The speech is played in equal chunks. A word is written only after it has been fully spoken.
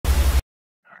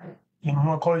You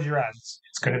want to close your eyes.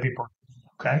 It's going to be brief.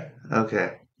 Okay.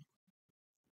 Okay.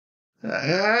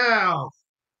 Ow!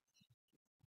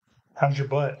 How's your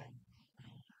butt?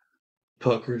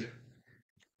 Puckered.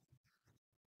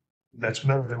 That's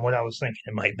better than what I was thinking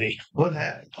it might be. What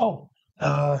happened? Oh,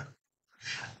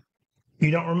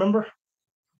 you don't remember?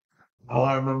 All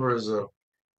I remember is a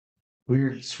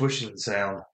weird swishing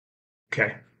sound.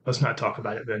 Okay. Let's not talk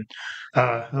about it then.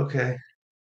 Okay.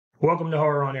 Welcome to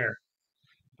Horror on Air.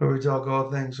 Where we talk all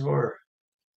things horror.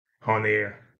 On the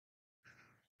air.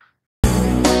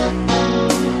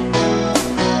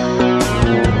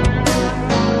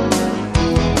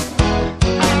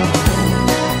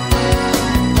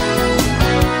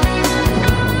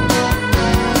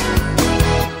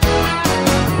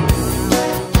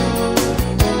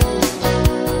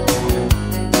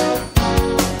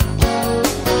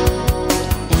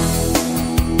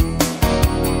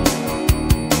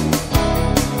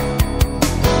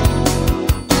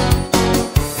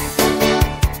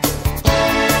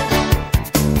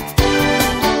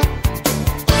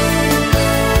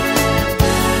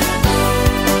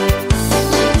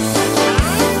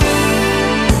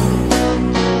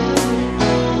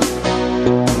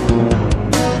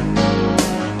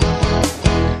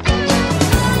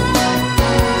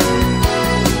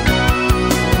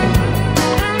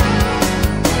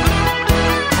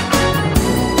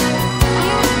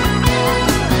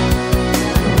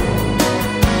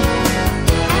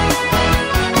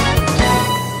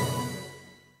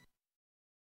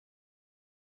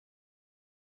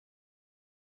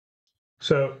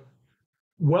 So,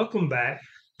 welcome back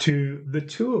to the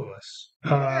two of us.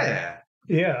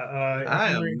 Yeah. I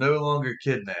Henry, am no longer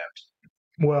kidnapped.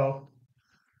 well,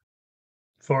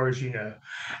 as far as you know.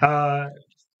 Uh,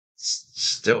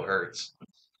 Still hurts.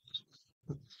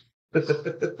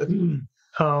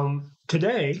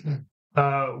 Today,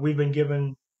 we've been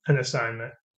given an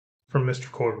assignment from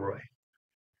Mr. Corduroy.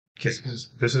 This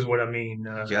is what I mean.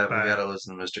 We gotta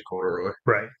listen to Mr. Corduroy.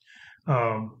 Right.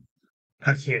 Um,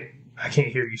 I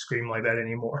can't hear you scream like that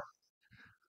anymore.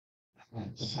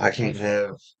 I can't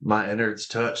have my innards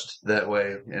touched that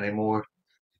way anymore.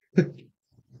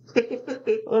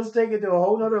 Let's take it to a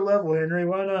whole nother level, Henry.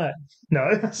 Why not? No.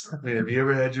 I mean, have you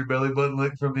ever had your belly button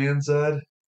licked from the inside?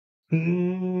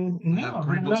 No,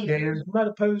 I'm not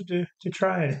opposed to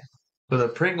trying it. With a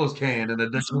Pringles can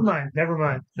and Never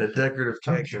mind. a decorative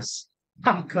cactus.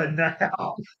 I'm cutting that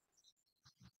out.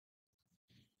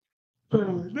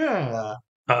 Yeah.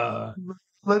 Uh,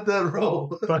 Let that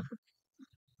roll.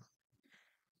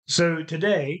 So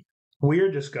today we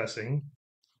are discussing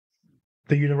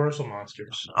the Universal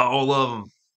monsters. All of them.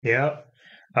 Yep.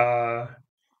 Now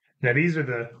these are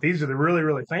the really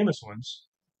really famous ones.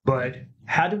 But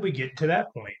how did we get to that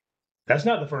point? That's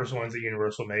not the first ones that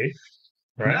Universal made,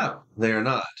 right? No, they are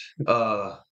not.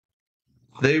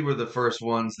 They were the first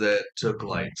ones that took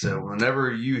light. So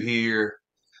whenever you hear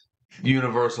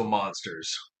Universal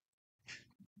monsters,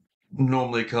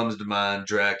 normally comes to mind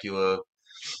Dracula,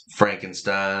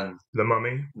 Frankenstein, The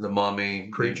Mummy, the Mummy,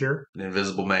 Creature, the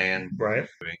Invisible Man, right?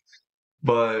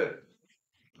 but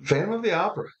Phantom of the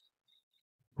Opera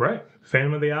Right.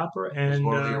 Phantom of the Opera is and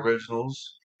one of the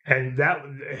originals. and that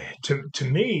to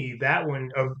me that one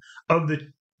of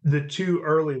the two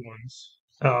early ones,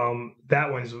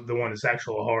 that one's the one that's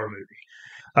actually a horror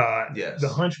movie. Yes. The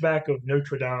Hunchback of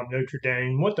Notre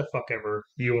Dame, what the fuck ever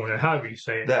you want to, however you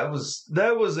say it. That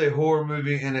was a horror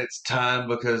movie in its time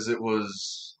because it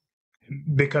was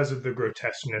because of the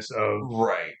grotesqueness of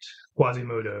right.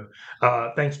 Quasimodo.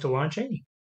 Thanks to Lon Chaney.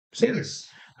 Yes.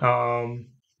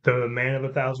 The Man of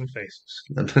a Thousand Faces.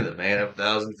 The Man of a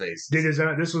Thousand Faces.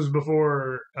 This was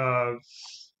before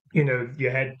you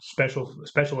had special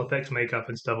effects makeup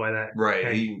and stuff like that. Right.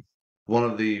 And, one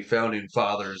of the founding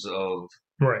fathers of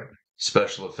right.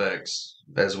 special effects,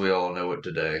 as we all know it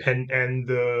today. And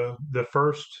the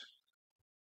first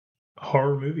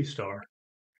horror movie star.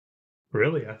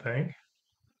 Really, I think.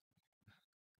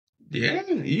 Yeah,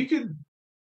 you could.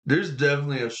 There's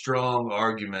definitely a strong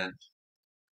argument.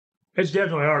 It's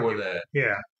definitely for that.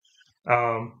 Yeah.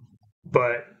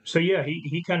 But so yeah,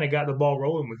 he kind of got the ball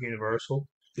rolling with Universal.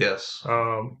 Yes.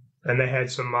 And they had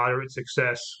some moderate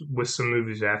success with some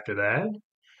movies after that.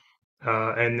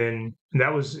 And then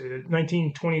that was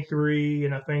 1923,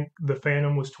 and I think The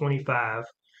Phantom was 25.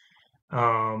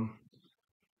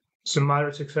 Some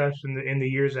moderate success in the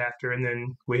years after, and then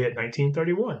we hit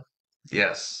 1931.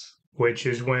 Yes. Which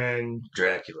is when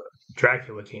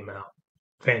Dracula came out.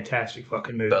 Fantastic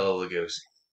fucking movie. Bela Lugosi.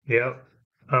 Yep.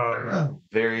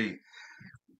 Very,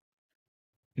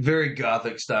 very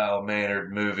gothic style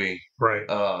mannered movie. Right.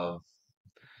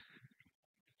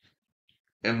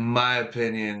 in my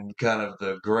opinion, kind of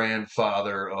the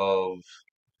grandfather of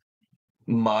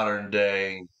modern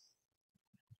day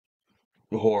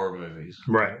horror movies.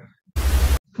 Right.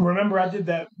 Remember, I did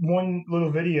that one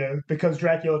little video because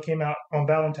Dracula came out on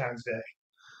Valentine's Day.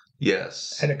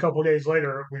 Yes. And a couple days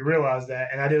later, we realized that,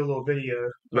 and I did a little video.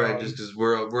 Right, just because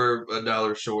we're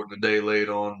 $1 short and a day late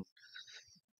on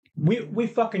we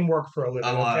fucking work for a living.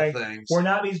 a lot okay? of things. We're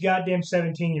not these goddamn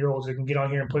 17-year-olds that can get on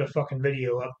here and put a fucking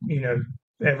video up,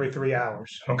 every 3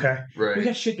 hours. Okay, Right. We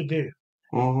got shit to do.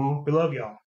 Mm-hmm. We love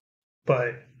y'all,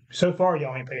 but so far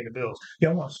y'all ain't paying the bills.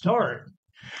 Y'all want to start?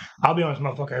 I'll be on this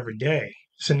motherfucker every day,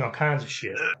 sending all kinds of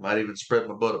shit. Might even spread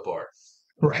my butt apart.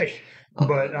 Right,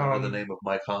 but under the name of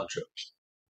my Concho.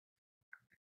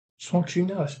 Just want you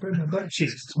to know, I spread my butt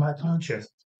cheeks. It's my conscience.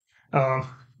 But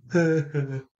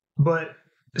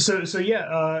so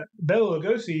yeah, Bela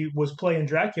Lugosi was playing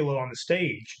Dracula on the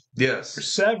stage Yes. for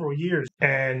several years,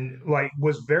 and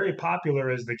was very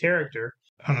popular as the character.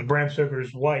 Bram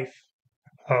Stoker's wife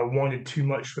wanted too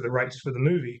much for the rights for the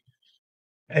movie,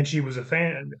 and she was a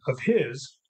fan of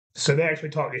his, so they actually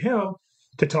talked to him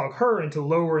to talk her into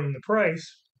lowering the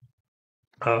price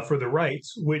for the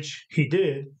rights, which he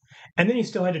did, and then he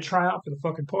still had to try out for the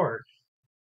fucking part.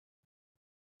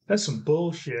 That's some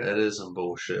bullshit. That is some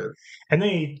bullshit. And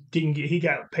then he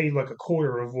got paid like a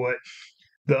quarter of what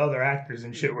the other actors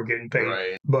and shit were getting paid.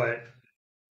 Right. But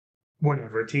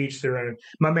whatever, to each their own.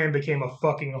 My man became a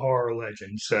fucking horror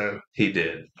legend, so he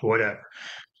did. Whatever.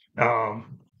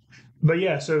 But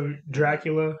yeah, so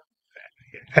Dracula,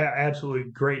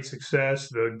 absolutely great success.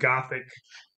 The gothic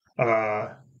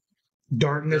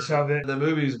darkness of it. The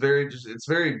movie's it's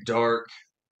very dark.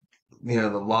 A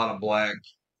lot of black,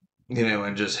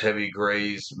 and just heavy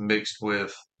grays mixed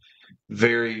with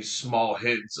very small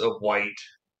hints of white.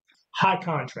 High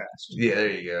contrast. Yeah,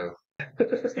 there you go.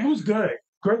 It was good.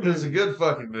 Great movie. It was a good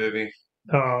fucking movie.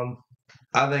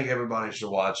 I think everybody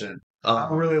should watch it. I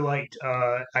really liked,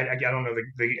 I don't know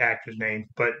the actor's name,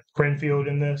 but Renfield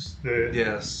in this.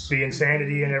 Yes. The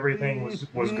insanity and everything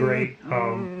was great. But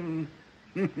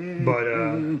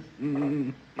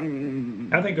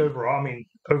I think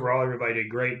overall everybody did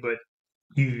great, but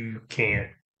you can't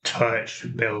touch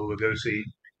Bela Lugosi.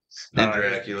 And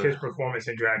Dracula. His performance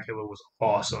in Dracula was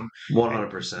awesome.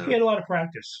 100%. He had a lot of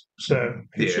practice, so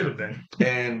he should have been.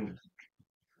 And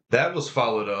that was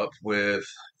followed up with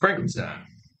Frankenstein.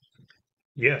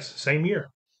 Yes, same year.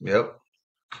 Yep.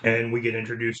 And we get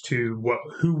introduced to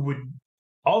who would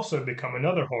also become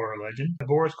another horror legend,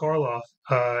 Boris Karloff,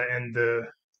 and the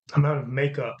amount of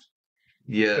makeup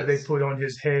that they put on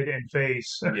his head and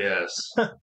face. Yes.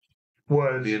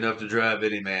 Was be enough to drive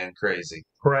any man crazy.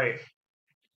 Right.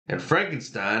 And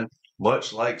Frankenstein,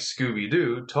 much like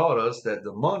Scooby-Doo, taught us that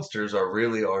the monsters are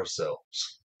really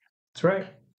ourselves. That's right.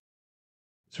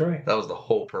 That's right. That was the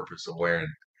whole purpose of wearing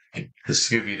the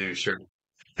Scooby-Doo shirt.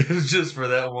 It was just for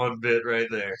that one bit right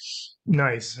there.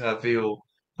 Nice. I feel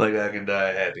like I can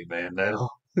die a happy man now.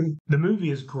 The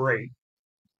movie is great,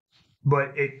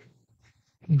 but it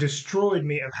destroyed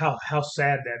me of how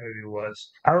sad that movie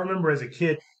was. I remember as a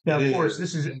kid. Now, of course,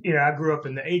 this is I grew up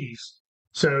in the 80s,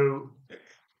 so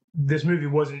this movie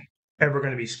wasn't ever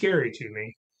going to be scary to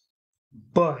me.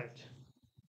 But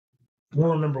I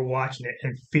remember watching it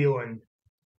and feeling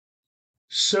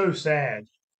so sad.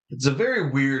 It's a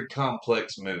very weird,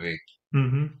 complex movie.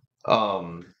 Mm-hmm.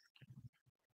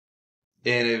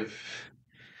 And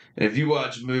if you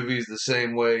watch movies the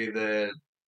same way that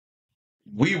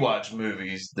we watch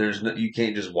movies, you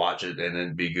can't just watch it and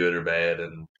then be good or bad,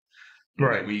 and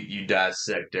right. You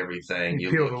dissect everything.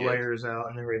 You peel the layers out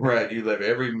and everything. Right.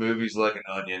 Every movie's like an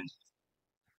onion.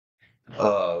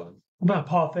 What about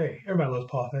Parfait? Everybody loves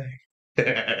Parfait.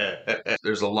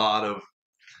 There's a lot of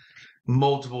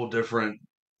multiple different,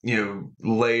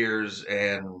 layers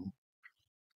and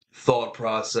thought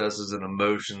processes and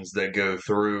emotions that go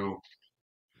through,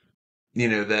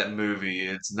 that movie.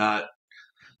 It's not,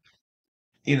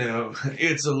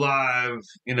 it's alive,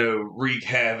 wreak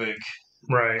havoc.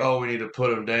 Right. Oh, we need to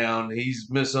put him down. He's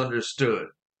misunderstood.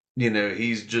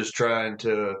 He's just trying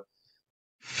to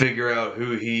figure out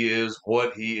who he is,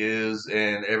 what he is,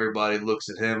 and everybody looks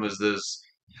at him as this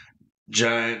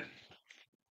giant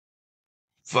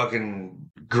fucking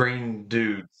green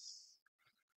dude.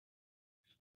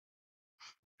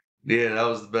 Yeah, that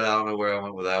was I don't know where I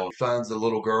went with that one. Finds the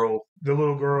little girl. The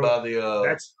little girl. By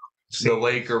the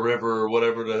lake or river or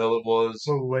whatever the hell it was.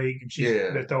 Little lake, and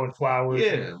they're throwing flowers.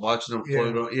 Yeah, watching them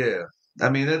float on. Yeah. I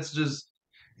mean, that's just,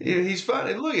 he's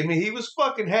funny. Look, he was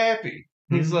fucking happy.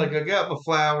 He's like, I got my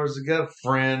flowers, I got a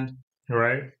friend.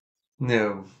 Right.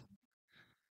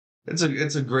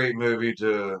 It's a great movie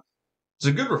to It's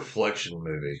a good reflection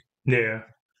movie. Yeah.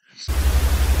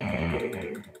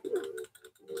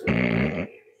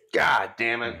 God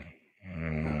damn it.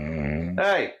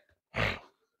 Hey,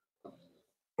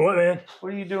 What, man?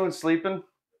 what are you doing sleeping?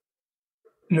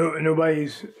 No,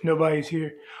 nobody's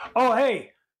here. Oh,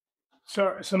 hey.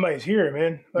 Sorry, somebody's here,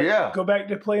 man. Yeah. Go back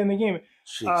to playing the game.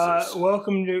 Jesus.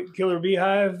 Welcome to Killer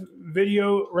Beehive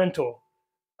Video Rental.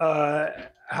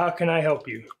 How can I help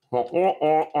you?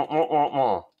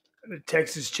 The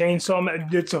Texas Chainsaw Man.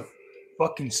 It's a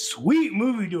fucking sweet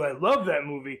movie, dude. I love that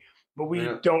movie, but we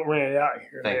Yeah. don't rent it out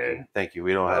here, Thank man. you. Thank you.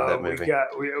 We don't have that movie.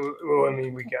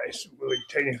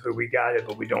 Technically we got it,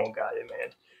 but we don't got it, man.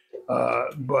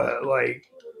 But like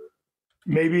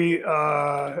maybe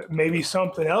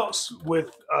something else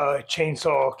with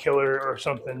Chainsaw Killer or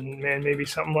something, man. Maybe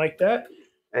something like that.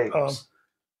 Hey,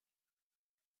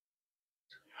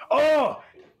 Oh,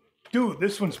 dude,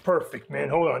 this one's perfect, man.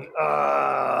 Hold on.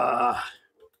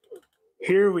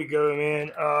 Here we go,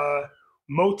 man.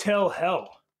 Motel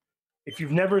Hell. If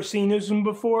you've never seen this one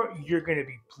before, you're gonna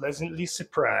be pleasantly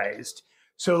surprised.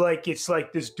 So, like, it's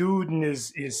like this dude and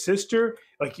his sister.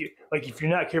 Like, if you're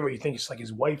not careful, you think it's like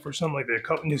his wife or something like that. A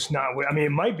couple, it's not. I mean,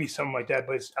 it might be something like that,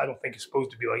 but I don't think it's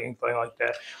supposed to be like anything like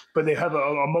that. But they have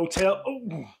a motel.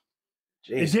 Oh,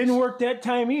 Jesus. it didn't work that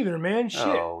time either, man. Shit.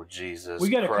 Oh, Jesus. We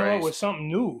got to come up Christ. with something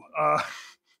new.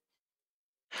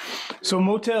 So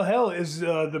Motel Hell is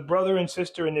the brother and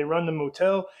sister, and they run the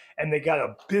motel, and they got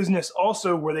a business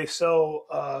also where they sell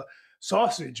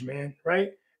sausage, man.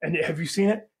 Right? And have you seen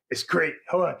it? It's great.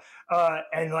 Hold on.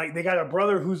 And like they got a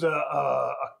brother who's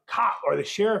a cop or the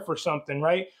sheriff or something,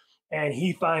 right? And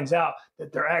he finds out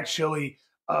that they're actually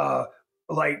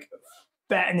like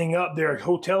fattening up their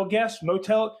hotel guests,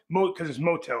 because it's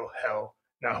Motel Hell,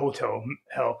 not Hotel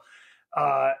Hell.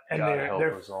 And God they're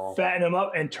help us all. fattening them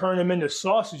up and turning them into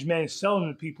sausage, man, and selling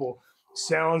them to people.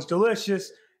 Sounds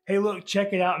delicious. Hey, look,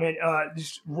 check it out, man.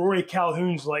 This Rory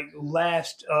Calhoun's like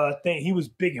last thing. He was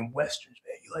big in westerns,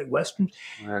 man. You like westerns?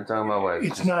 We're not talking about West.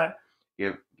 It's not.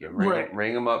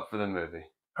 Ring them up for the movie.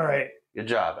 All right. Good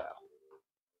job, Al.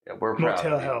 Yeah, we're proud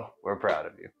Motel of you. Hell. We're proud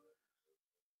of you.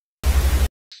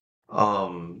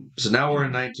 So now we're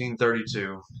in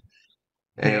 1932.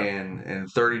 And in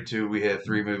 32, we had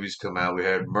 3 movies come out. We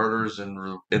had Murders in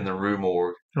the Rue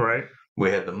Morgue. Right.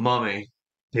 We had The Mummy.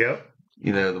 Yep.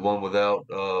 You know, the one without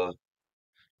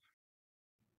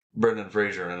Brendan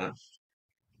Fraser in it.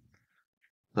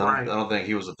 I don't think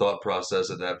he was a thought process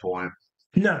at that point.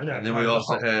 No. And then we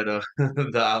also had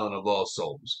The Island of Lost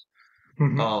Souls.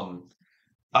 Mm-hmm.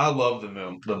 I love the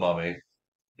Mummy.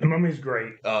 The Mummy's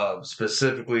great.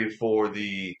 Specifically for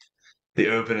the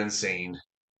opening scene.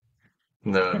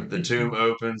 The tomb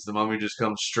opens, the mummy just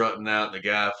comes strutting out, and the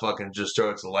guy fucking just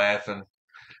starts laughing.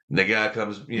 And the guy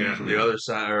comes, from the other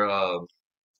side, or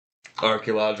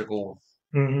archaeological,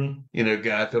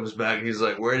 guy comes back, and he's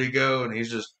like, "Where'd he go?" And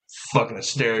he's just fucking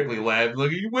hysterically laughing,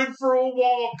 like, "He went for a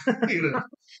walk." And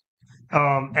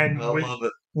I love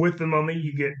it. With the Mummy,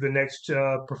 you get the next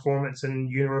performance in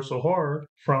Universal Horror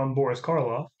from Boris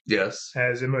Karloff. Yes.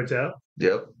 As Imhotep.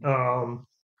 Yep.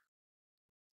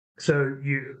 So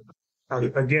you.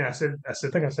 Again, I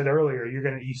think I said earlier,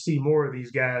 you see more of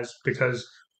these guys because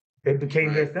it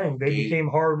became their thing. They became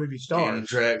horror movie stars.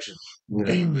 Attraction.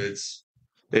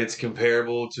 It's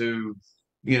comparable to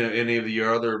any of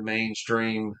your other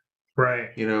mainstream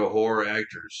horror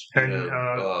actors. And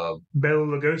Bela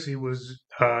Lugosi was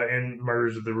in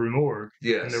Murders of the Rue Morgue.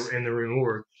 Yes, in the Rue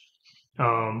Morgue.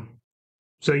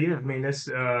 So yeah, I mean that's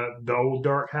the old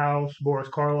Dark House, Boris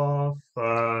Karloff.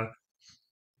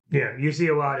 Yeah, you see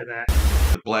a lot of that.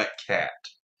 The Black Cat.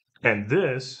 And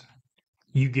this,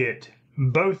 you get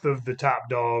both of the top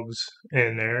dogs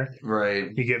in there.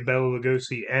 Right. You get Bela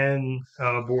Lugosi and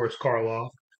Boris Karloff.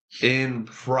 In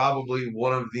probably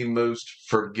one of the most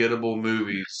forgettable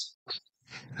movies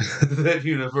that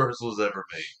Universal's ever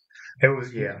made. It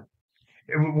was,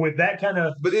 with that kind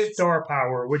of star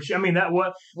power, which I mean,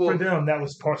 for them that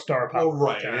was star power. Well,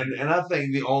 right, and I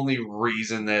think the only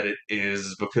reason that it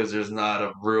is because there's not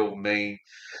a real main,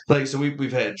 so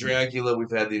we've had Dracula,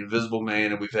 we've had the Invisible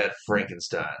Man, and we've had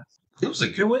Frankenstein. It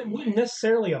wasn't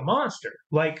necessarily a monster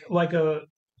like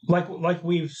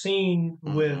we've seen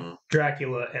with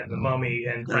Dracula and the Mummy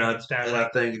and Frankenstein. And I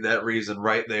think that reason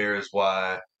right there is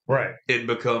why. Right. It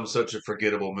becomes such a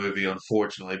forgettable movie,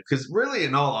 unfortunately, because really,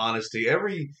 in all honesty,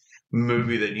 every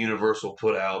movie that Universal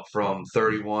put out from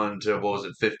 31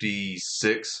 to,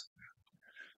 56?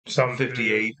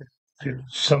 58?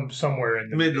 Somewhere in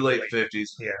the mid to late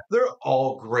 50s. Yeah. They're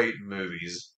all great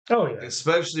movies. Oh, yeah.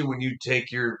 Especially when you take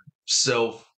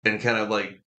yourself and kind of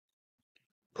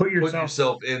put put yourself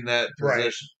yourself in that right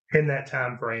position. in that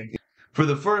time frame. For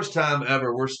the first time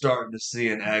ever, we're starting to see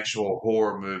an actual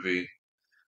horror movie,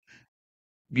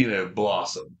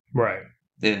 blossom Right.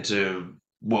 into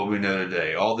what we know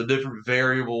today. All the different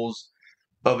variables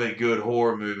of a good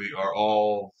horror movie are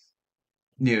all,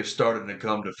 starting to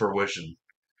come to fruition,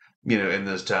 in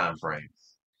this time frame.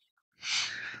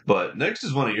 But next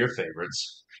is one of your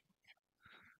favorites.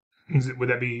 Would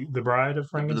that be The Bride of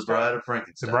Frankenstein? The Bride of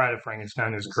Frankenstein. The Bride of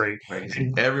Frankenstein is great.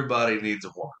 Everybody needs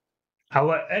a woman.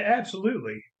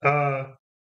 Absolutely.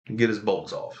 Get his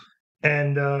bolts off.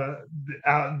 And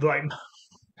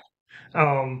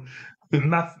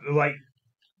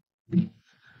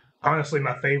honestly,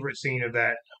 my favorite scene of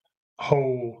that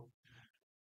whole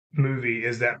movie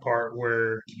is that part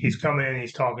where he's coming in,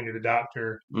 he's talking to the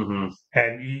doctor,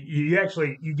 and you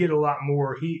get a lot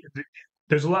more.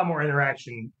 There's a lot more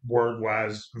interaction word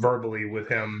wise, verbally with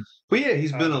him. Well, yeah,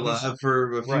 he's been alive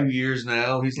for a few years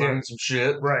now. He's learned some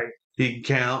shit. Right. He can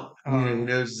count. He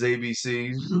knows his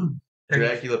ABCs.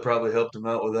 Dracula probably helped him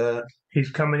out with that. He's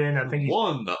coming in. I think he's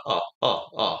one.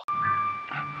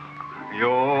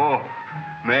 You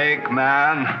make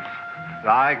man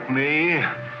like me?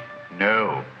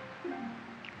 No.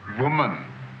 Woman.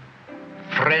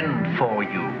 Friend for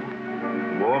you.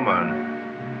 Woman.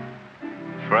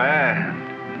 Friend.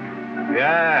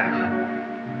 Yes.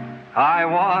 I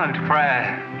want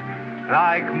friend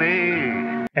like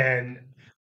me. And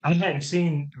I hadn't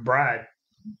seen Bride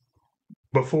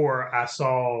before I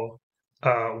saw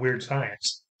Weird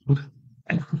Science.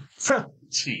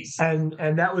 Jeez.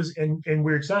 And that was in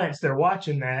Weird Science. They're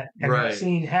watching that, and that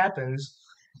scene happens,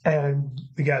 and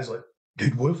the guy's like,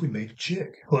 "Dude, what if we made a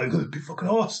chick? Like, it'd be fucking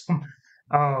awesome."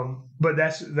 But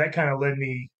that kind of led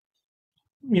me.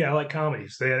 Yeah, I like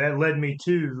comedies. That led me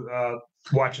to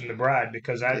watching The Bride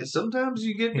because sometimes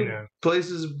you get to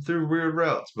places through weird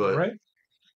routes, but right.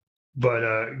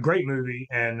 But great movie,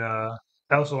 and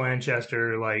Elsa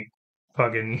Lanchester, like,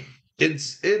 fucking.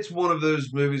 It's one of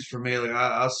those movies for me. Like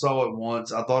I saw it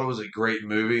once. I thought it was a great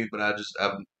movie, but I've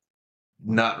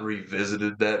not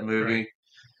revisited that movie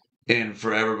in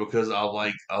forever because I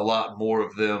like a lot more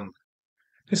of them.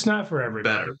 It's not for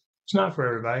everybody. Better. It's not for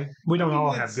everybody. We don't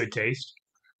all have good taste.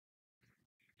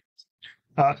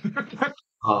 Then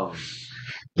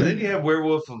you have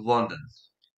Werewolf of London.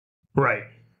 Right.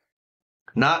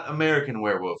 Not American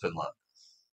Werewolf in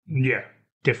London. Yeah,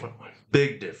 different one.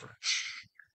 Big difference.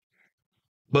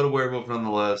 But a werewolf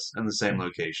nonetheless in the same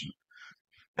location.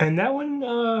 And that one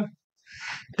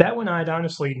I'd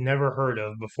honestly never heard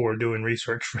of before doing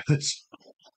research for this.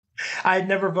 I had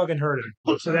never fucking heard of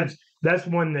it. So that's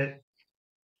one that,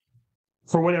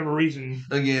 for whatever reason,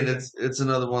 again, it's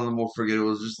another one of the more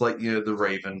forgettable. It's just like The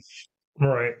Raven,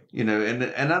 right?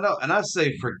 And I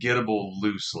say forgettable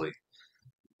loosely.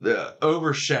 The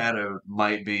overshadowed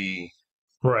might be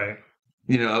right.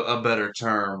 A better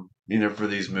term. For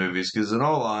these movies, because in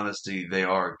all honesty, they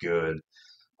are good.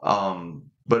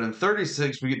 But in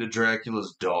 36, we get to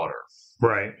Dracula's daughter.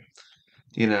 Right.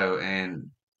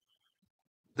 And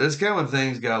this kind of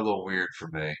thing's got a little weird for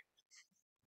me.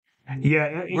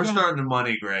 Yeah. We're starting to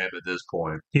money grab at this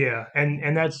point. Yeah.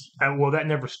 And that's, that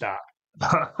never stopped.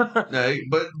 No,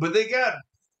 but they got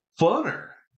funner.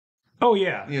 Oh,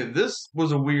 yeah. This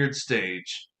was a weird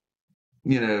stage.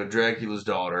 Dracula's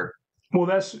daughter. Well,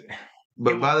 that's...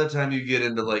 But by the time you get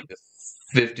into like the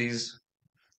 50s,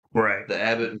 right, the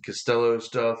Abbott and Costello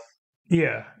stuff,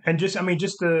 yeah, and just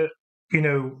the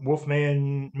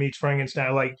Wolfman meets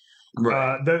Frankenstein, like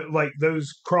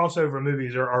those crossover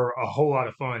movies are a whole lot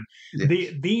of fun.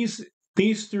 Yes.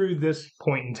 These through this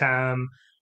point in time,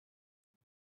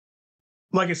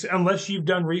 like I said, unless you've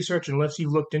done research, unless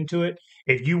you've looked into it,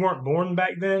 if you weren't born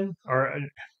back then, or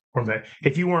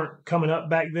if you weren't coming up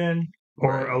back then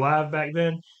or alive back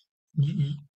then.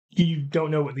 You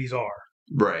don't know what these are,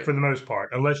 right? For the most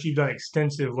part, unless you've done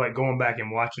extensive, like going back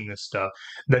and watching this stuff.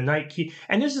 The Night Key,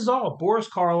 and this is all Boris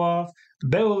Karloff,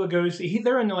 Bela Lugosi.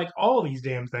 They're in like all these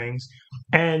damn things,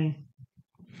 and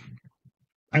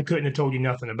I couldn't have told you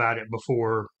nothing about it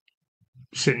before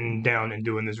sitting down and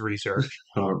doing this research.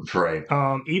 Right.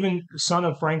 Even Son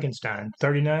of Frankenstein,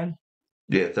 39.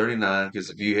 Yeah, 39.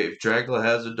 Because if Dracula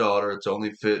has a daughter, it's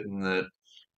only fitting that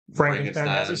Frankenstein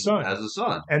has a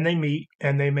son. And they meet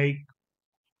and they make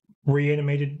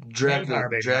reanimated vampire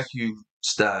babies.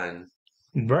 Dracustein.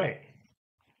 Right.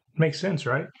 Makes sense,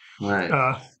 right? Right.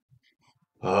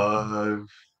 I've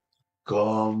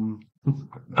come.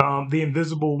 The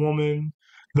Invisible Woman,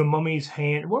 The Mummy's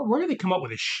Hand. Where do they come up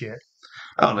with this shit?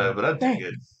 I don't know, but I dig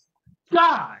it.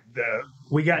 God!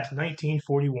 We got to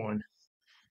 1941.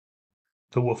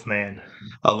 The Wolfman.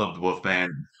 I love the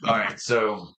Wolfman. All right,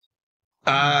 so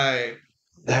I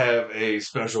have a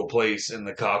special place in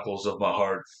the cockles of my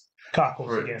heart.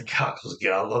 Cockles again. Cockles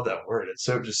again. I love that word. It's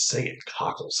so just say it.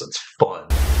 Cockles. It's fun.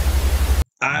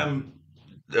 I'm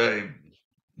a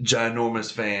ginormous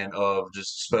fan of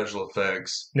just special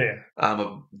effects. Yeah. I'm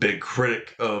a big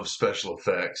critic of special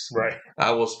effects. Right.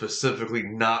 I will specifically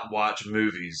not watch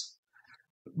movies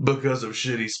because of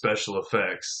shitty special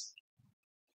effects.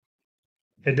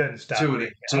 It doesn't stop me.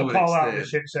 I'll call out the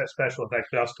shit set special effects,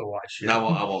 but I'll still watch it. No,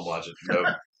 I won't watch it. No.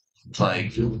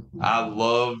 Like, I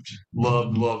loved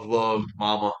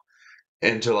Mama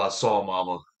until I saw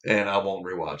Mama, and I won't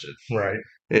rewatch it. Right.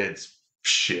 It's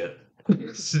shit.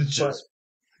 It's just...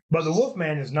 But the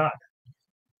Wolfman is not.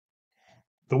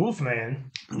 The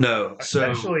Wolfman, no,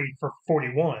 especially for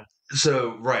 41.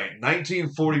 So, right,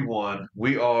 1941,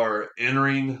 we are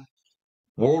entering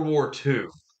World War II,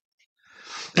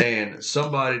 and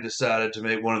somebody decided to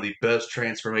make one of the best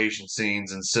transformation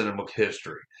scenes in cinema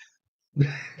history.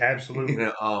 Absolutely.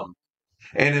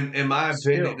 And in my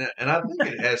opinion, and I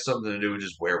think it has something to do with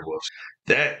just werewolves.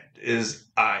 That is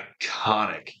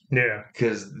iconic. Yeah.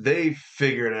 Because they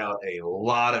figured out a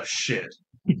lot of shit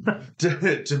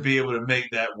to be able to make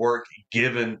that work,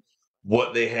 given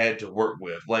what they had to work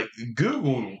with. Like,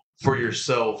 Google for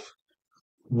yourself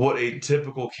what a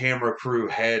typical camera crew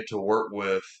had to work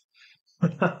with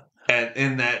and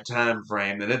in that time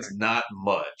frame, and it's not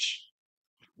much.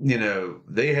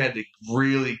 They had to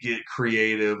really get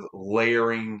creative,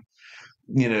 layering,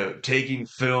 taking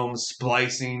film,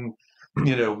 splicing,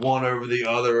 one over the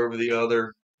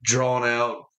other, drawn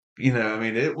out.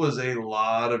 It was a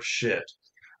lot of shit.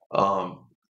 But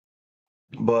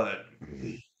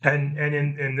and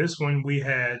in this one we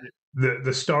had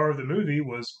the star of the movie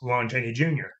was Lon Chaney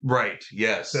Jr. Right.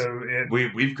 Yes. So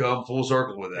we've come full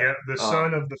circle with that. Yeah, the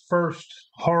son of the first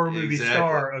horror movie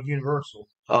star of Universal.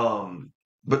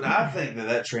 But I think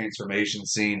that transformation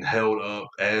scene held up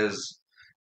as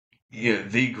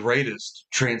the greatest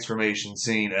transformation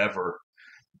scene ever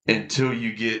until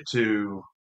you get to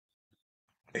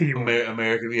 81.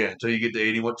 America. Yeah, until you get to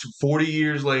 81. 40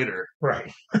 years later.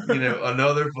 Right.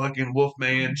 Another fucking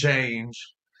Wolfman change,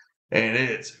 and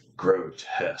it's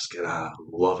grotesque, and I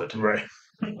love it. Right.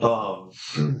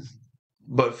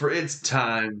 But for its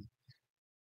time,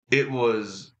 it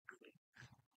was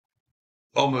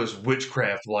almost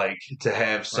witchcraft-like to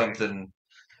have something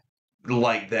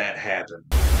like that happen.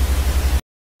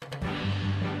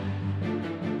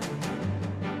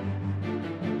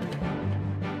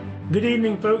 Good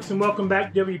evening, folks, and welcome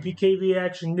back to WPKV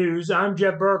Action News. I'm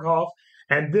Jeff Berghoff,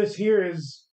 and this here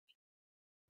is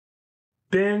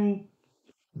Ben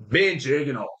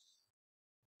Jurgenoff.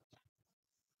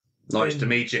 Nice to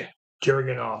meet you.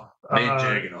 Jurgenoff. Ben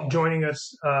Jurgenoff. Joining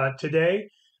us today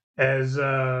as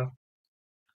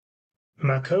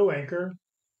my co-anchor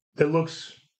that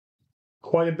looks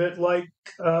quite a bit like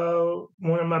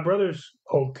one of my brother's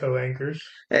old co-anchors.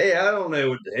 Hey, I don't know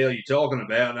what the hell you're talking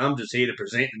about. I'm just here to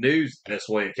present the news the best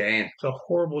way I can. It's a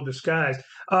horrible disguise.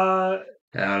 I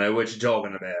don't know what you're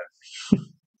talking about.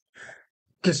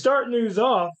 To start news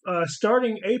off,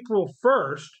 starting April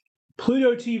 1st,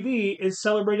 Pluto TV is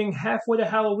celebrating halfway to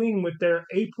Halloween with their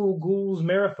April Ghouls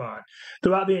Marathon.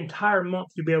 Throughout the entire month,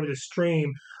 you'll be able to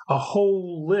stream a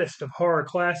whole list of horror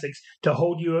classics to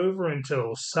hold you over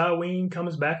until Samhain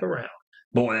comes back around.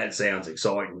 Boy, that sounds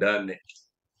exciting, doesn't it?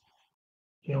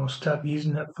 You don't stop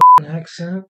using that f***ing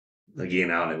accent? Again,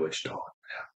 I don't know what you're talking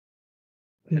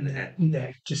about.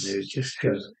 No,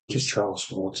 just Charles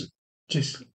Swanson.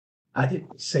 I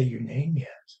didn't say your name yet.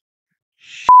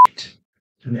 Shit.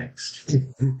 Next.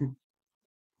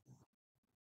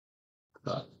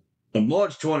 On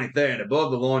March 23rd,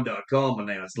 AboveTheLawn.com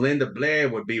announced Linda Blair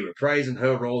would be reprising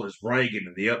her role as Reagan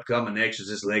in the upcoming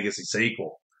Exorcist Legacy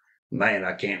sequel. Man,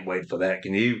 I can't wait for that.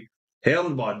 Can you?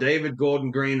 Helmed by David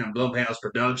Gordon Green and Blumhouse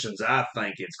Productions, I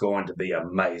think it's going to be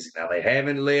amazing. Now, they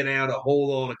haven't let out a whole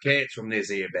lot of cats from this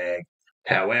here bag.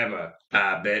 However,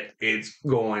 I bet it's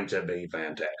going to be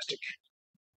fantastic.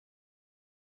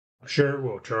 Sure it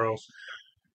will, Charles.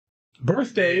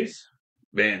 Birthdays.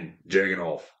 Ben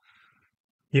Jurgenoff.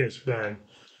 Yes, Ben.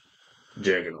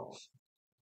 Jurgenoff.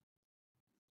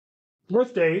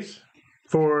 Birthdays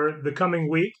for the coming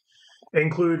week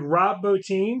include Rob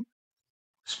Bottin,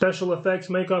 special effects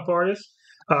makeup artist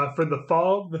for The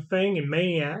Fog, The Thing, and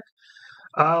Maniac.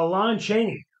 Lon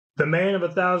Chaney, the man of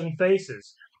 1,000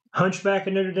 faces. Hunchback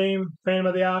of Notre Dame, Phantom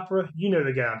of the Opera. You know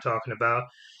the guy I'm talking about.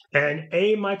 And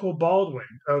A. Michael Baldwin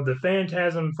of the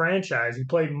Phantasm franchise. He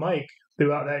played Mike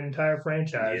throughout that entire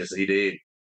franchise. Yes, he did.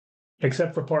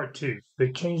 Except for part 2.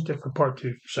 They changed it for part 2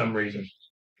 for some reason.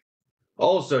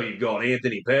 Also, you've got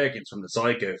Anthony Perkins from the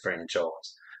Psycho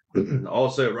franchise.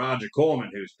 Also, Roger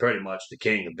Corman, who's pretty much the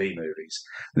king of B movies.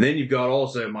 And then you've got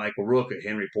also Michael Rooker,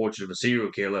 Henry Portrait of a Serial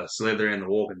Killer, Slither and The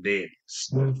Walking Dead.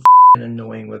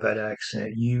 Annoying with that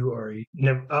accent. You are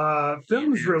films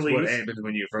That's released. what happens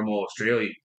when you're from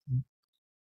Australia.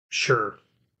 Sure.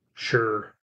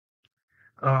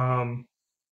 Tell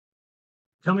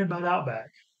me about Outback.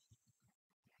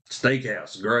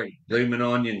 Steakhouse, great. Bloomin'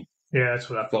 onion, Yeah, that's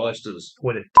what I thought. Foster's.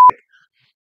 What a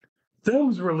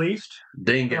films released.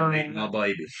 Dingo eating my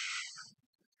baby.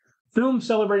 Films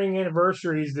celebrating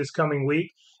anniversaries this coming week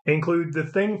include The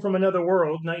Thing from Another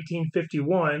World,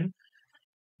 1951,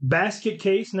 Basket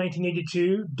Case,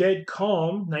 1982, Dead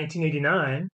Calm,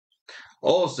 1989.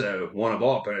 Also, one of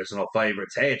our personal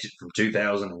favorites, Hatchet from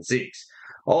 2006.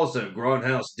 Also,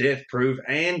 Grindhouse Death Proof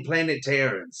and Planet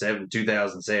Terror in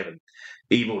 2007.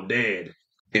 Evil Dead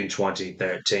in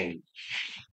 2013.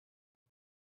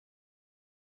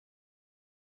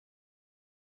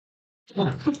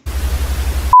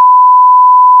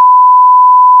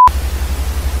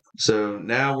 So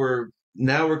now we're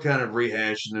kind of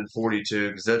rehashing in 42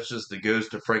 because that's just the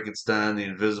Ghost of Frankenstein, the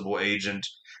Invisible Agent,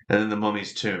 and then the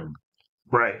Mummy's Tomb.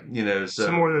 Right. So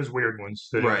some more of those weird ones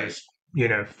that are just,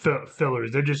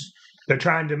 fillers. They're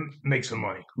trying to make some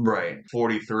money. Right.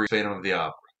 43, Phantom of the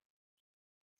Opera.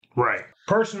 Right.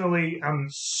 Personally, I'm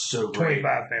so 25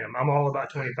 Phantom. I'm all about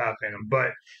 25 Phantom,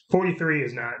 but 43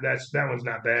 is not. That one's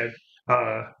not bad.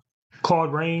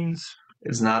 Claude Rains.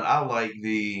 It's not. I like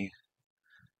the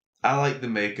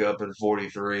makeup in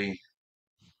 43.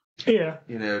 Yeah.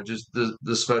 Just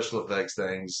the special effects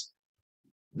things.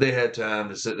 They had time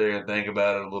to sit there and think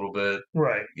about it a little bit.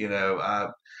 Right.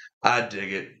 I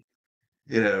dig it.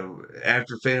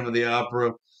 After Phantom of the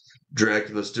Opera,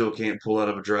 Dracula still can't pull out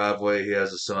of a driveway. He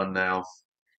has a son now.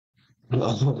 I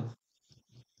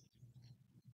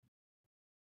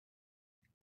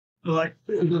like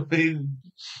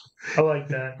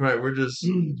that. Right,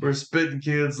 we're spitting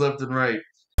kids left and right.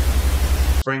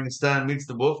 Frankenstein meets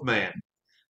the Wolfman,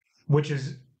 which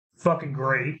is fucking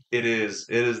great. It is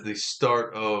the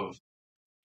start of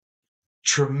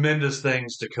tremendous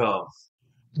things to come.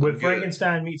 With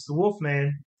Frankenstein meets the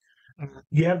Wolfman,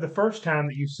 you have the first time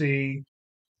that you see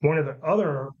one of the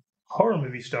other horror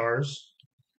movie stars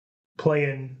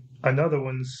playing another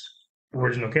one's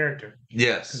original character.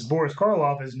 Yes. Because Boris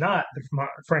Karloff is not the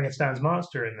Frankenstein's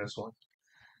monster in this one.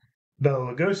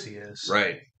 Bela Lugosi is.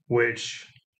 Right. Which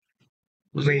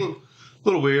was a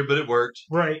little weird, but it worked.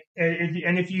 Right.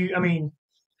 And if you're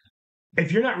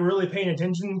not really paying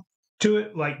attention to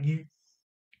it, like you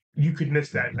could miss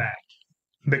that fact.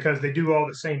 Because they do all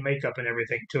the same makeup and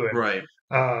everything to it. Right.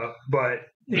 But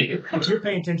if you're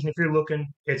paying attention, if you're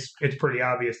looking, it's pretty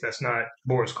obvious that's not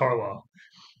Boris Karloff.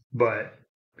 But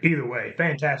either way,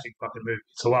 fantastic fucking movie.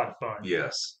 It's a lot of fun.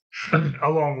 Yes.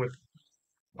 Along with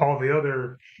all the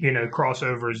other,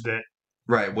 crossovers that.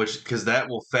 Right, because that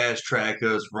will fast track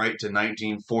us right to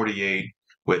 1948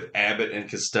 with Abbott and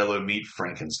Costello meet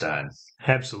Frankenstein.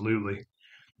 Absolutely.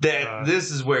 This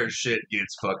is where shit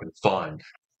gets fucking fun.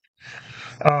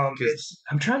 I'm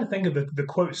trying to think of the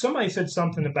quote. Somebody said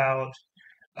something about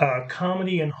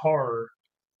comedy and horror.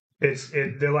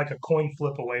 They're like a coin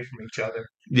flip away from each other.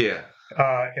 Yeah.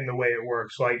 In the way it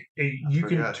works, like you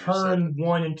can turn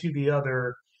one into the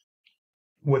other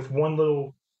with one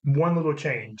little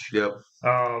change. Yep.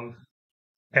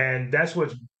 And that's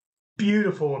what's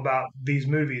beautiful about these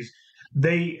movies.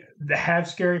 They have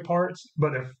scary parts,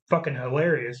 but they're fucking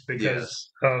hilarious because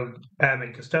of Abbott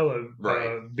and Costello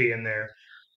being there.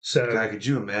 So, God, could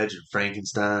you imagine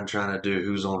Frankenstein trying to do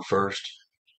Who's on First?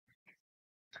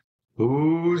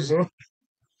 Who's on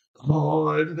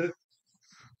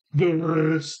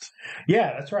first?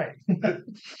 Yeah, that's right.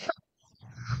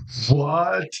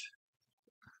 What?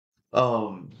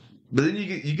 But then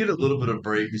you get a little bit of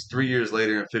break because 3 years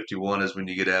later in 51 is when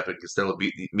you get Abbott and Costello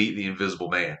meet the Invisible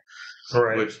Man.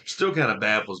 Right. Which still kind of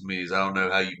baffles me is I don't know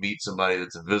how you meet somebody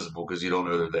that's invisible because you don't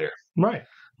know they're there. Right.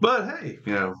 But hey,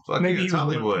 maybe it's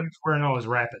Hollywood. He's wearing all his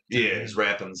wrapping. Yeah, his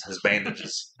wrappings, his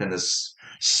bandages, and his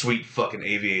sweet fucking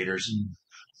aviators.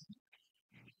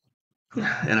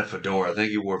 And a fedora. I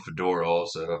think he wore a fedora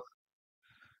also.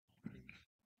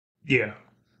 Yeah.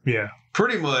 Yeah.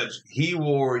 Pretty much, he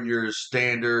wore your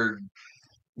standard,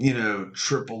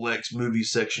 triple X movie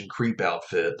section creep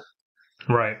outfit.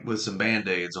 Right. With some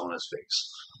Band-Aids on his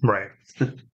face. Right.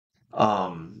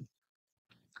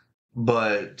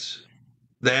 But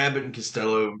the Abbott and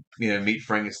Costello, meet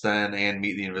Frankenstein and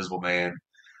meet the Invisible Man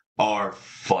are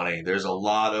funny. There's a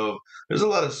lot of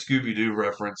Scooby-Doo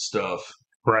reference stuff.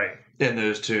 Right. In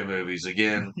those two movies.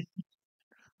 Again,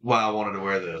 why I wanted to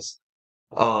wear this.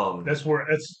 That's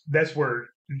where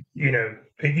you know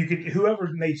you could whoever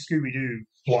made Scooby Doo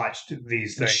watched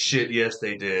these things. Shit, yes,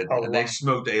 they did, A and they lot.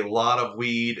 smoked a lot of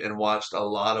weed and watched a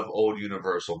lot of old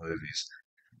Universal movies,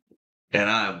 and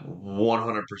I'm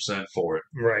 100% for it.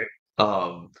 Right.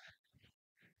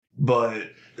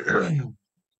 But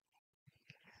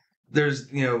there's,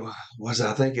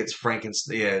 I think it's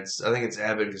Frankenstein. Yeah, I think it's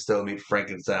Abbott and Costello meet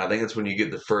Frankenstein. I think it's when you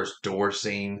get the first door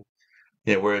scene,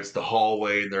 where it's the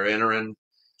hallway and they're entering.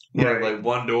 Right. Like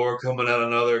one door coming out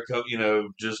another,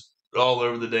 just all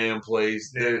over the damn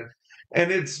place. Yeah.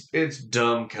 And it's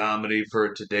dumb comedy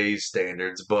for today's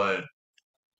standards, but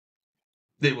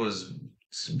it was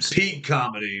peak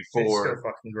comedy It's for. so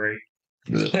fucking great.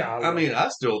 Yeah, I mean, I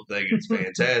still think it's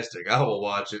fantastic. I will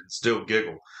watch it and still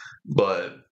giggle,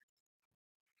 but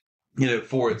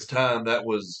for its time, that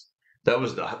was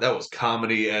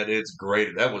comedy at its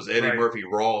greatest. That was Eddie Right. Murphy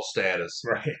Raw status,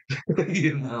 Right.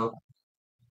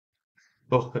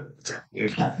 Well, it's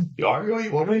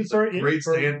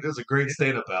a great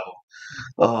stand-up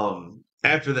album.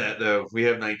 After that, though, we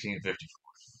have 1954.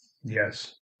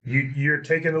 Yes. You're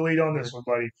taking the lead on this one,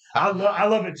 buddy. I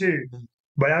love it too,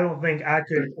 but I don't think I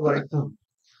could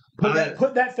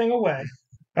put that thing away.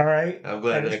 All right. I'm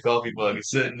glad that coffee mug is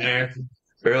sitting there,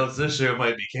 or else this show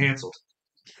might be canceled.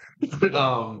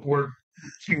 We're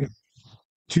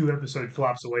 2 episode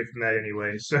flops away from that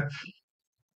anyway. So,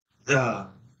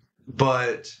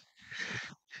 but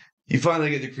you finally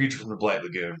get the Creature from the Black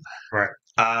Lagoon. Right.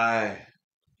 I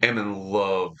am in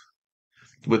love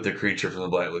with the Creature from the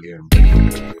Black Lagoon.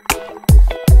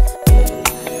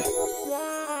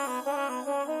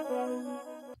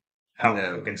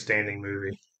 Fucking standing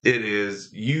movie. It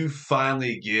is. You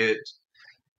finally get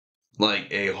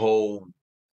like a whole.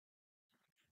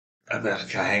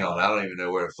 Hang on, I don't even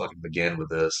know where to fucking begin with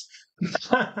this.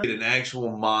 Get an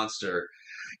actual monster,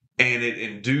 and it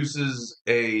induces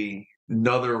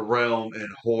another realm in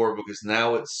horror because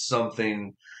now it's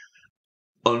something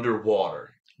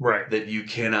underwater, right, that you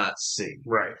cannot see,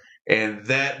 right, and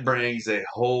that brings a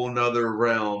whole nother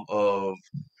realm of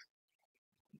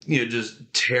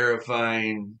just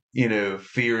terrifying,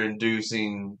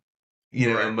 fear-inducing,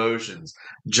 right. emotions.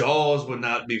 Jaws would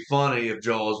not be funny if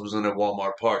Jaws was in a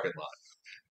Walmart parking lot.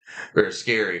 Or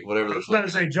scary, whatever. I was about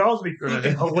to say Jaws would be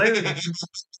fucking hilarious.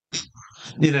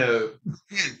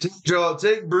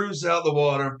 Take Bruce out of the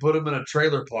water and put him in a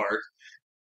trailer park,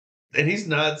 and he's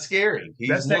not scary.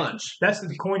 He's lunch. That's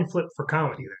the coin flip for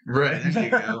comedy. Right, there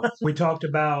you go. We talked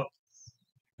about,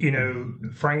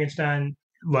 Frankenstein,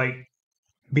 like,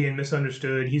 being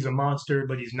misunderstood. He's a monster,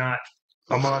 but he's not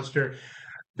a monster.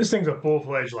 This thing's a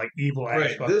full-fledged, like, evil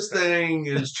ass. Right, this thing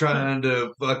is trying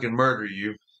to fucking murder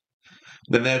you.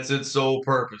 Then that's its sole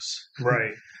purpose.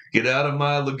 Right. Get out of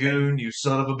my lagoon, you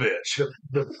son of a bitch.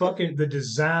 The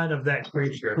design of that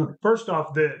creature. First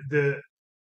off, the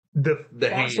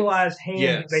fossilized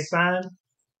hand they find,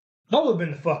 I would have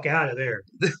been the fuck out of there.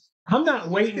 I'm not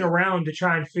waiting around to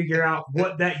try and figure out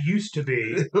what that used to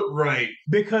be. Right.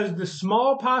 Because the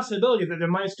small possibility that there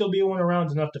might still be one around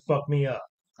is enough to fuck me up.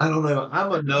 I don't know.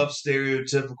 I'm enough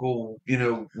stereotypical,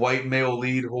 white male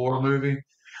lead horror movie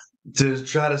to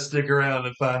try to stick around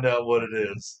and find out what it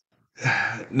is.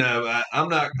 No, I'm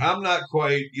not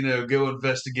quite, go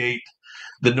investigate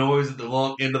the noise at the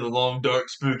long end of the long, dark,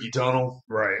 spooky tunnel.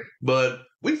 Right. But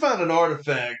we found an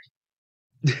artifact.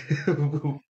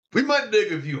 We might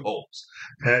dig a few holes.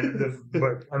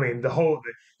 But I mean, the whole,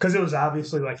 because it was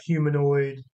obviously like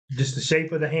humanoid, just the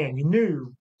shape of the hand. You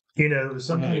knew, it was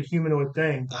some kind of humanoid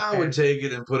thing. I would take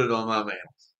it and put it on my mantle.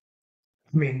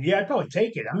 I mean, yeah, I'd probably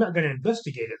take it. I'm not going to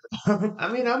investigate it.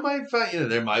 I mean, I might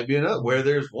find, there might be another. Where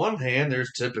there's one hand,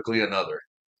 there's typically another.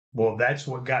 Well, that's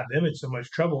what got them in so much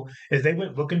trouble, is they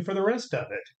went looking for the rest of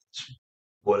it.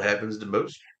 What happens to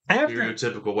most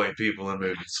stereotypical white people in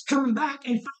movies? Come back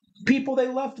and find people they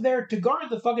left there to guard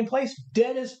the fucking place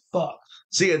dead as fuck.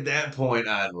 See, at that point,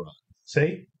 I'd run.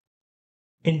 See?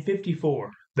 In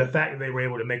 54, the fact that they were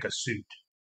able to make a suit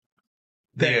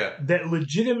that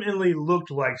legitimately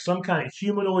looked like some kind of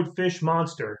humanoid fish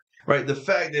monster. Right, the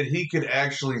fact that he could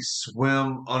actually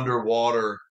swim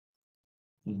underwater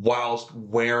whilst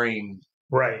wearing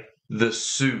the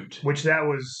suit, which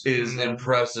is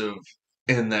impressive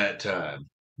in that time.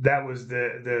 That was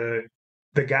the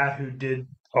guy who did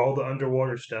all the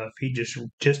underwater stuff. He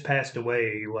just passed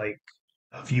away like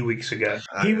a few weeks ago.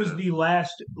 He was the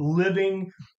last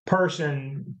living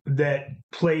person that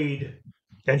played.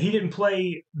 And he didn't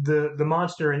play the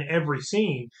monster in every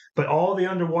scene, but all the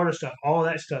underwater stuff, all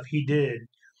that stuff he did.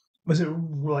 Was it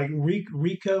like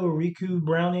Riku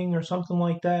Browning or something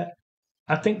like that?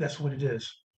 I think that's what it is.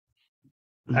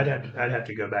 I'd have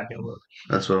to go back and look.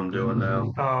 That's what I'm doing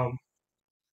now.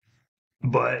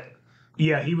 But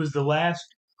yeah, he was the last.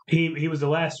 He was the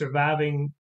last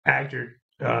surviving actor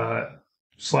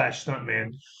slash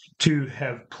stuntman to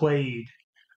have played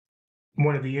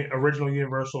one of the original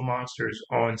Universal monsters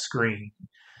on screen.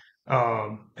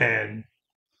 And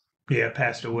yeah,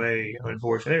 passed away.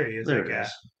 Unfortunately, there he is. There that it guy.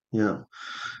 is. Yeah,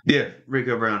 yeah,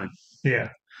 Rico Browning. Yeah.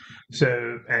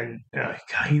 So and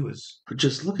God, he was But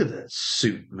just look at that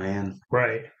suit, man.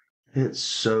 right. It's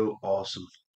so awesome.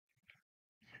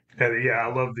 And yeah,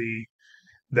 I love the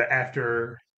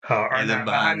after or And then not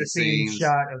behind the scenes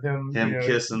shot of him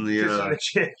kissing the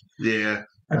chick. yeah.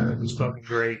 It was fucking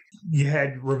great. You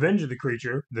had Revenge of the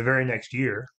Creature the very next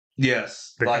year.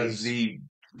 Yes, Because-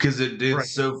 because it did Right.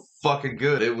 so fucking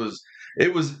good. It was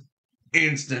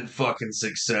instant fucking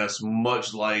success,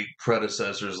 much like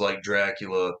predecessors like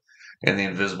Dracula and the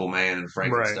Invisible Man and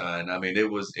Frankenstein. I mean,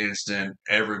 it was instant.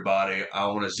 Everybody, I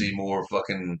want to see more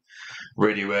fucking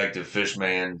radioactive fish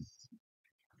man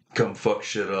come fuck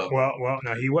shit up. Well,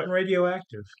 no, he wasn't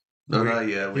radioactive. No, not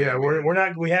yet. We're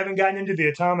not. We haven't gotten into the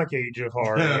atomic age of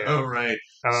horror yet. Oh, right.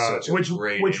 Such a which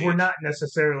great we're age. not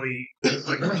necessarily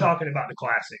like we're talking about the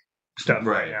classic stuff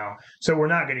right Right. now. So we're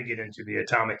not going to get into the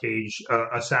atomic age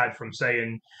aside from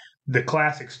saying the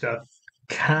classic stuff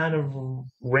kind of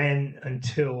ran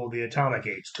until the atomic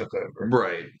age took over.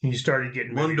 Right. And you started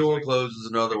getting One movies door like- closes,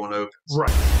 another one opens.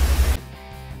 right.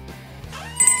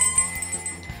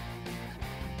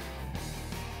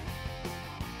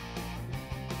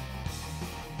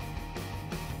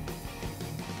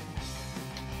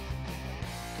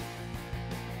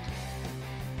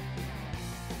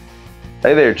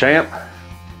 Hey there, champ.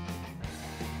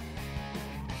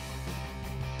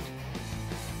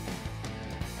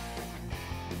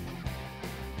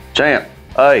 Champ,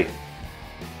 hey.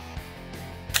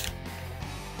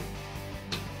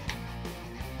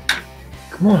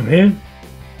 Come on, man.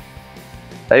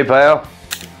 Hey, pal.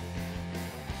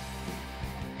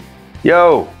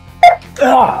 Yo.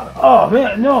 Oh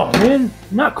man, no, man,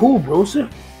 not cool, bro. Sir.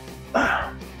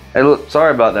 Hey, look,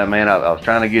 sorry about that, man. I was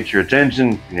trying to get your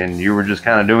attention, and you were just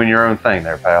kind of doing your own thing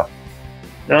there, pal.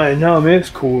 No, man, it's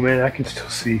cool, man. I can still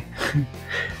see.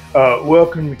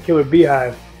 Welcome to Killer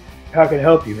Beehive. How can I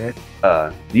help you, man?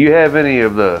 Do you have any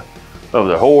of the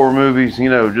horror movies? You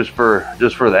know, just for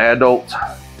the adults.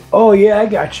 Oh yeah, I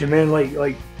got you, man.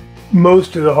 Like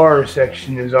most of the horror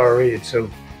section is R-rated, so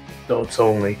adults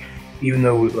only. Even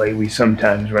though like we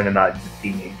sometimes run them out to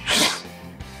teenagers.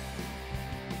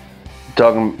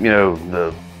 Talking, you know,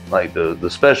 the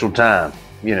special time.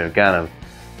 You know, kind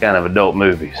of adult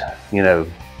movies. You know,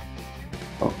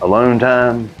 alone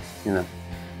time. You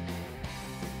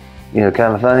know,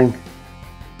 kind of thing.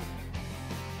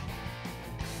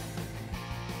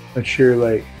 Not sure,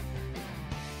 like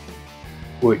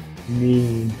what you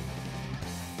mean.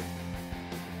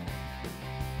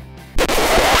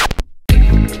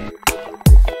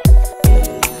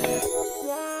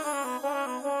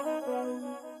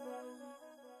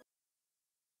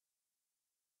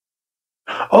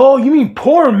 Oh, you mean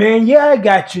porn, man? Yeah, I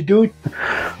got you, dude.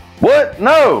 What?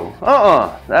 No.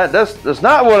 That's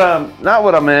not what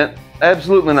I meant.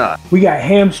 Absolutely not. We got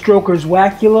Hamstroker's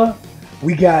Wacula.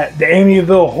 We got the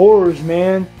Amityville Horrors,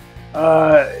 man.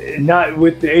 Not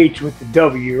with the H, with the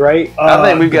W, right? I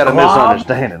think we've got a Glob.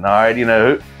 misunderstanding. All right, you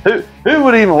know who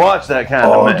would even watch that kind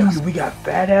of Oh, mess? dude, we got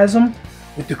Phantasm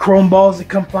with the chrome balls that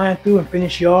come flying through and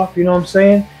finish you off. You know what I'm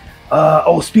saying?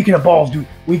 Speaking of balls, dude,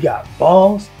 we got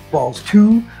Balls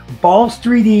 2, Balls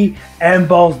 3D, and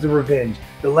Balls the Revenge.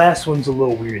 The last one's a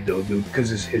little weird though, dude, because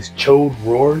his chode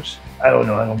roars. I don't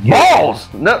know. I don't get Balls?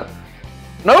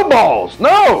 No balls.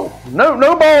 No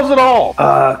balls at all.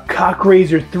 it.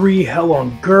 Cockraiser 3, Hell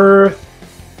on Girth.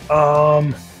 We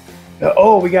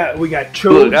got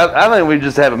chode. Look, I think we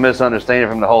just have a misunderstanding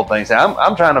from the whole thing. See,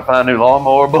 I'm trying to find new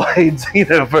lawnmower blades, you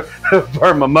know,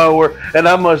 for my mower, and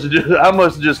I must have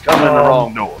just come in the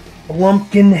wrong door.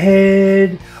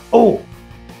 Lumpkinhead. Oh,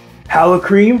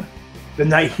 Halocream, The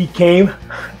Night He Came.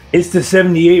 It's the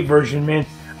 78 version, man,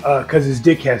 because his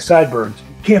dick has sideburns.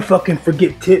 Can't fucking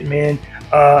forget Tit, man.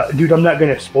 Dude, I'm not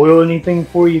going to spoil anything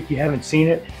for you if you haven't seen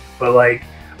it, but like,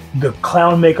 the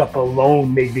clown makeup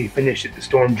alone made me finish at the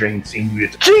storm drain scene,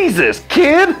 dude. Jesus,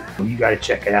 kid! You got to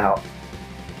check it out.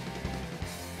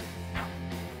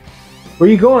 Where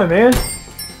you going, man?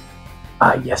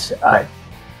 Yes, did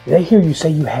I hear you say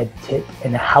you had Tit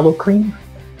and Halocream?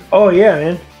 Oh yeah,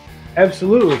 man.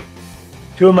 Absolutely.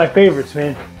 2 of my favorites,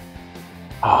 man.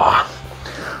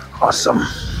 Awesome.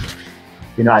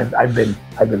 You know, I've been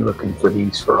looking for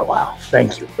these for a while.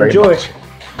 Thank you very much.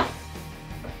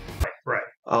 Right.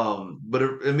 But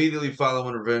immediately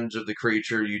following Revenge of the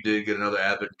Creature, you did get another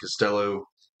Abbott and Costello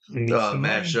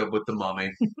mashup with the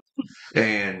Mummy,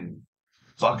 and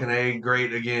fucking A,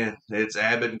 great again. It's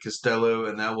Abbott and Costello,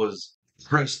 and that was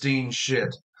pristine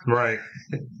shit, Right.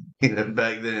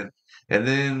 back then. And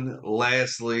then,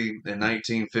 lastly, in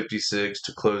 1956,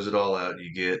 to close it all out,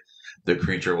 you get The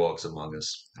Creature Walks Among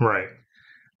Us. Right.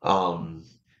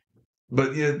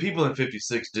 But people in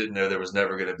 '56 didn't know there was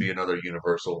never going to be another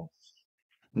Universal,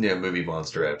 movie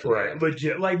monster after Right. that.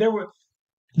 Legit. Like there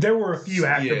were a few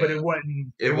after, but it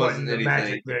wasn't the anything,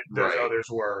 magic that those right. others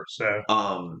were. So.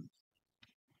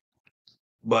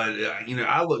 But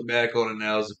I look back on it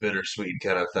now as a bittersweet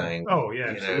kind of thing. Oh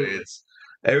yeah, absolutely. It's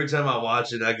every time I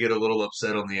watch it, I get a little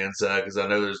upset on the inside because I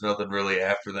know there's nothing really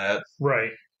after that.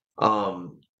 Right.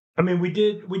 I mean,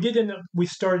 we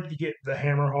started to get the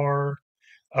Hammer horror,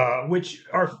 which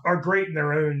are great in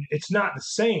their own. It's not the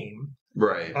same,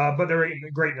 right? But they're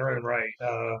great in their own right.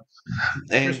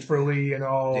 And Christopher Lee and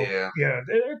all. Yeah,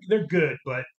 they're good,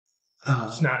 but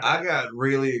it's not. I got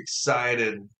really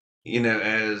excited,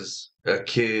 as a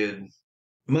kid.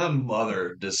 My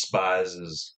mother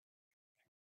despises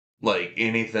like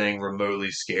anything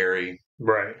remotely scary.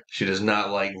 Right. She does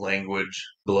not like language,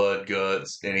 blood,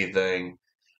 guts, anything.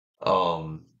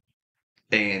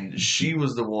 And she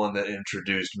was the one that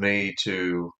introduced me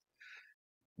to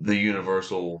the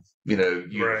Universal,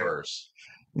 universe.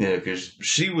 Right. Because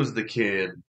she was the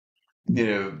kid,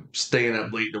 staying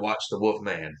up late to watch the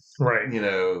Wolfman. Right.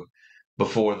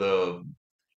 Before the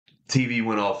TV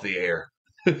went off the air.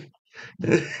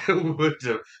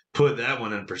 To put that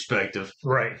one in perspective.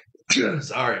 Right.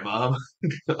 Sorry, Mom.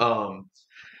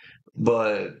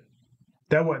 But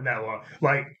that wasn't that long.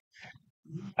 Like,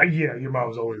 yeah, your mom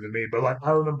was older than me, but like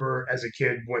I remember as a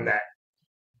kid when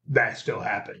that still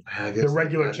happened. The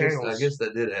regular channels. I guess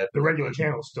that did happen. The regular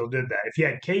channels still did that. If you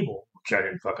had cable, which I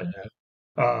didn't fucking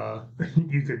have,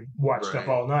 you could watch stuff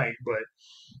all night. But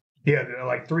yeah,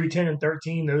 like 3, 10, and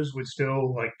 13, those would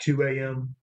still like 2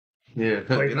 a.m. Yeah.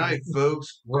 Good night,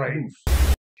 folks. Right.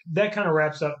 That kind of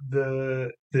wraps up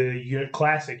the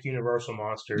classic Universal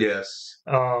monsters. Yes.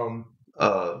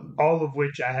 All of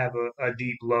which I have a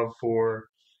deep love for.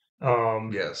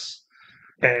 Yes.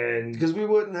 And because we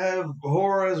wouldn't have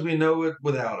horror as we know it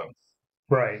without them.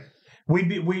 Right. We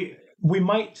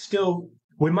might have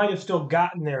still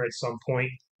gotten there at some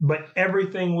point, but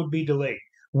everything would be delayed.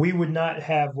 We would not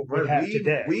have what we have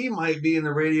today. We might be in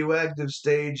the radioactive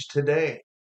stage today.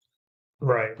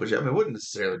 Right. Which, wouldn't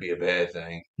necessarily be a bad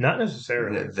thing. Not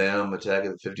necessarily. Them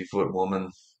attacking the 50-foot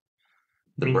woman.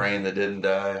 The brain that didn't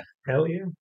die. Hell yeah.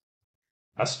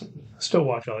 I still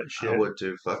watch all that shit. I would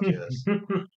too. Fuck yes.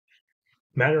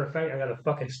 Matter of fact, I got a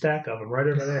fucking stack of them right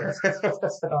over there.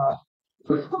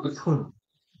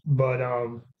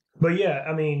 But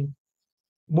yeah,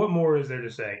 what more is there to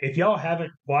say? If y'all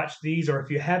haven't watched these, or if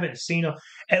you haven't seen them,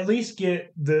 at least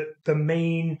get the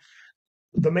main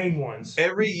ones.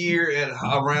 Every year at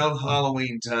around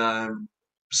Halloween time,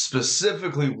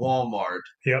 specifically Walmart,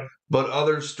 yep, but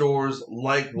other stores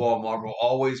like Walmart will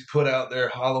always put out their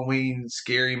Halloween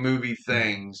scary movie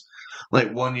things.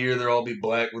 Like one year they'll all be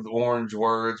black with orange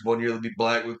words, one year they'll be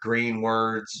black with green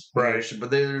words. Right.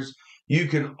 But you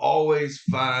can always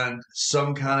find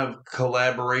some kind of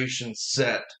collaboration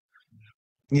set,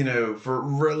 for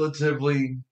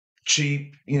relatively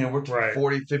cheap, we're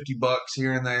 $40, $50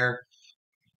 here and there.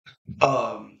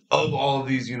 Of all of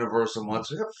these Universal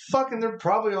ones, they're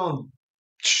probably on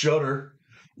Shudder.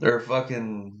 They're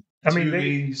fucking.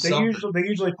 They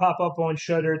usually pop up on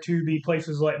Shudder, Tubi,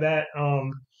 places like that.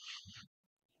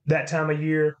 That time of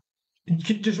year,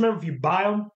 just remember if you buy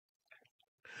them,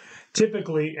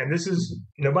 typically, and this is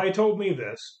nobody told me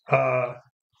this,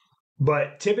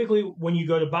 but typically when you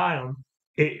go to buy them,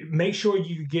 make sure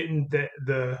you're getting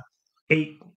the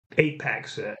 8-pack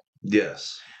set.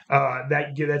 Yes.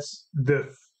 That's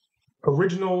the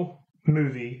original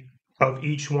movie of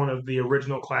each one of the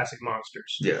original classic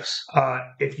monsters. Yes.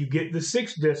 If you get the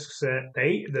 6-disc set,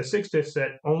 the 6-disc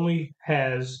set only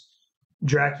has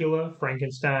Dracula,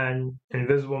 Frankenstein,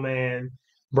 Invisible Man,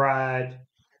 Bride,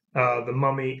 the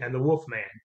Mummy, and the Wolfman,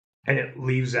 and it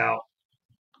leaves out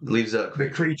the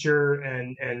Creature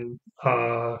and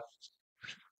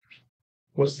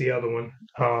what's the other one?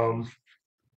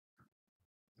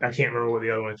 I can't remember what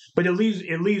the other one is, but it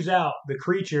leaves out the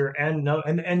Creature and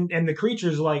the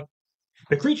Creature's like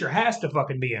the Creature has to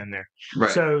fucking be in there, right?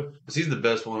 So he's the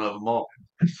best one of them all,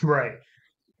 right?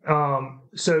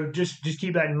 So just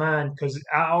keep that in mind because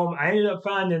I ended up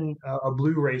finding a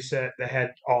Blu-ray set that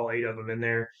had all 8 of them in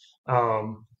there,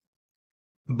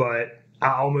 but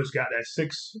I almost got that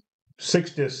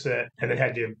 6-disc set and then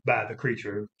had to buy the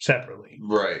Creature separately.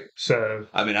 Right. So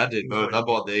I mean, I did both. I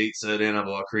bought the 8 set and I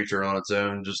bought Creature on its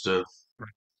own just to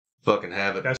fucking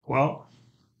have it. well,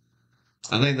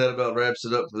 I think that about wraps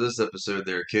it up for this episode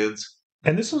there, kids.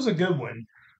 and this was a good one.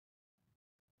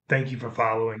 Thank you for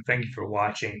following. Thank you for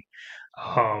watching.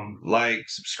 Like,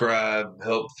 subscribe,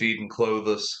 help feed and clothe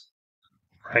us.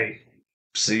 Right.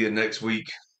 See you next week.